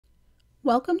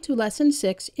Welcome to Lesson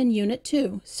 6 in Unit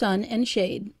 2, Sun and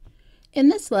Shade. In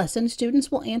this lesson,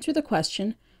 students will answer the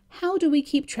question, how do we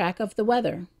keep track of the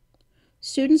weather?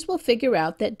 Students will figure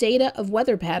out that data of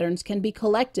weather patterns can be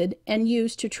collected and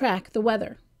used to track the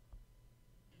weather.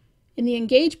 In the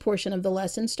Engage portion of the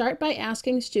lesson, start by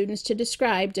asking students to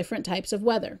describe different types of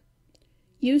weather.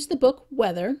 Use the book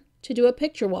Weather to do a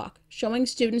picture walk, showing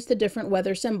students the different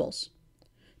weather symbols.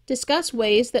 Discuss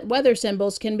ways that weather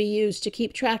symbols can be used to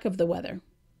keep track of the weather.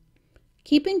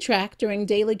 Keeping track during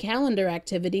daily calendar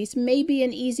activities may be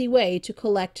an easy way to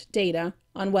collect data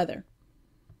on weather.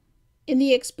 In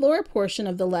the Explore portion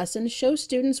of the lesson, show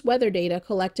students weather data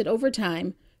collected over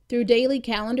time through daily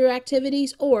calendar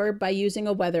activities or by using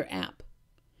a weather app.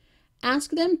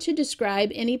 Ask them to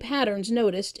describe any patterns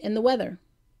noticed in the weather.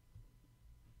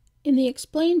 In the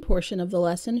Explain portion of the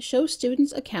lesson, show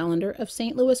students a calendar of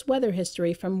St. Louis weather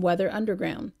history from Weather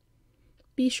Underground.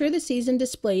 Be sure the season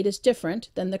displayed is different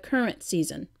than the current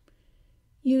season.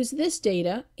 Use this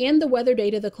data and the weather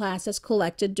data the class has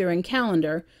collected during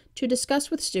calendar to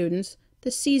discuss with students the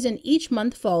season each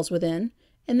month falls within,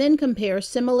 and then compare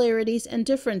similarities and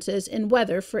differences in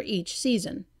weather for each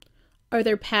season. Are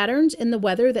there patterns in the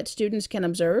weather that students can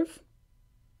observe?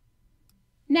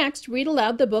 Next, read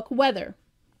aloud the book Weather.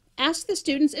 Ask the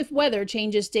students if weather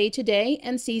changes day to day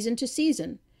and season to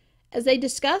season. As they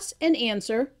discuss and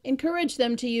answer, encourage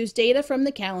them to use data from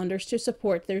the calendars to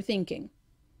support their thinking.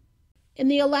 In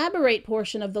the Elaborate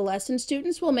portion of the lesson,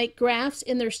 students will make graphs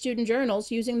in their student journals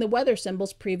using the weather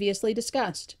symbols previously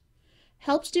discussed.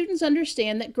 Help students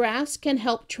understand that graphs can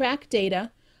help track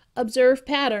data, observe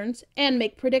patterns, and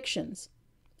make predictions.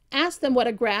 Ask them what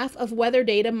a graph of weather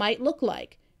data might look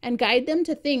like, and guide them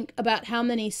to think about how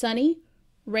many sunny,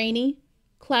 rainy,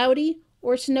 cloudy,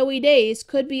 or snowy days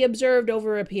could be observed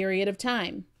over a period of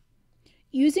time.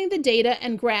 Using the data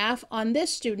and graph on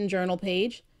this student journal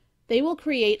page, they will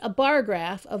create a bar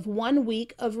graph of 1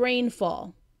 week of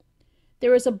rainfall.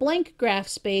 There is a blank graph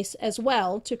space as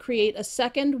well to create a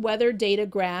second weather data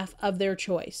graph of their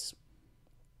choice.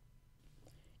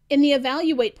 In the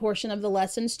Evaluate portion of the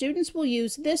lesson, students will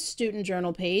use this student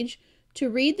journal page to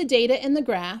read the data in the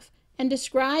graph and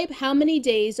describe how many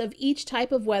days of each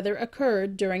type of weather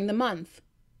occurred during the month.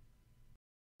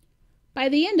 By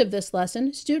the end of this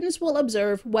lesson, students will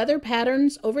observe weather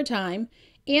patterns over time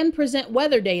and present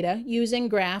weather data using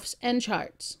graphs and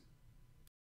charts.